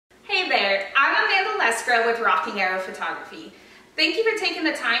Jessica with Rocking Arrow Photography. Thank you for taking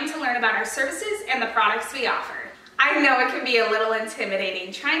the time to learn about our services and the products we offer. I know it can be a little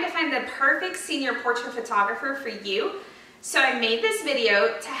intimidating trying to find the perfect senior portrait photographer for you, so I made this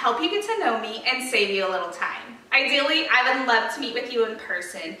video to help you get to know me and save you a little time. Ideally, I would love to meet with you in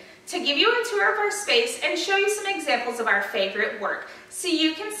person, to give you a tour of our space and show you some examples of our favorite work so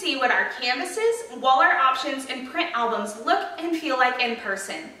you can see what our canvases, wall art options, and print albums look and feel like in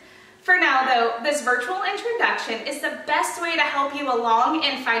person. For now though, this virtual introduction is the best way to help you along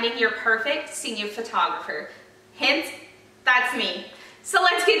in finding your perfect senior photographer. Hint, that's me. So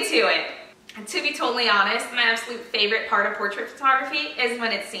let's get to it. And to be totally honest, my absolute favorite part of portrait photography is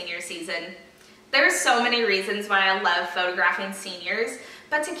when it's senior season. There are so many reasons why I love photographing seniors,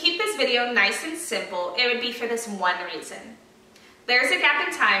 but to keep this video nice and simple, it would be for this one reason. There's a gap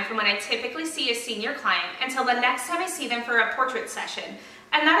in time from when I typically see a senior client until the next time I see them for a portrait session,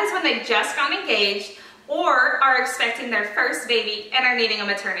 and that is when they've just gotten engaged or are expecting their first baby and are needing a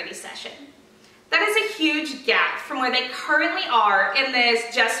maternity session. That is a huge gap from where they currently are in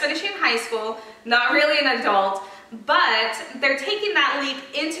this just finishing high school, not really an adult, but they're taking that leap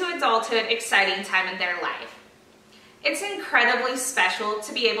into adulthood exciting time in their life. It's incredibly special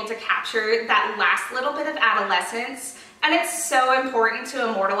to be able to capture that last little bit of adolescence, and it's so important to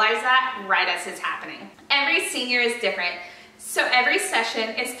immortalize that right as it's happening. Every senior is different, so every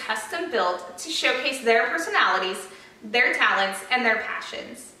session is custom built to showcase their personalities, their talents, and their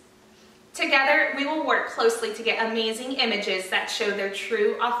passions. Together, we will work closely to get amazing images that show their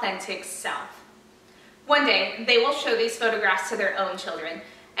true, authentic self. One day, they will show these photographs to their own children,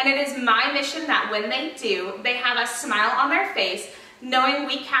 and it is my mission that when they do, they have a smile on their face, knowing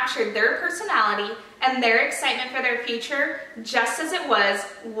we captured their personality and their excitement for their future just as it was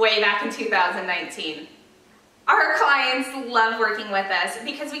way back in 2019. Our clients love working with us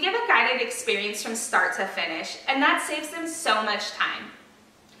because we give a guided experience from start to finish, and that saves them so much time.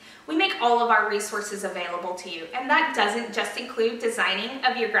 We make all of our resources available to you, and that doesn't just include designing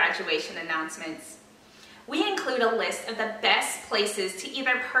of your graduation announcements. We include a list of the best places to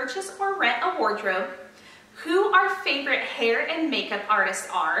either purchase or rent a wardrobe, who our favorite hair and makeup artists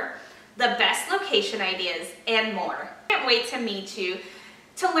are, the best location ideas, and more. I can't wait to meet you,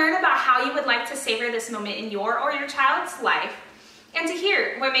 to learn about how you would like to savor this moment in your or your child's life, and to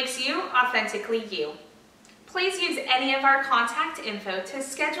hear what makes you authentically you. Please use any of our contact info to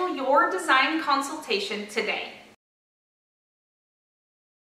schedule your design consultation today.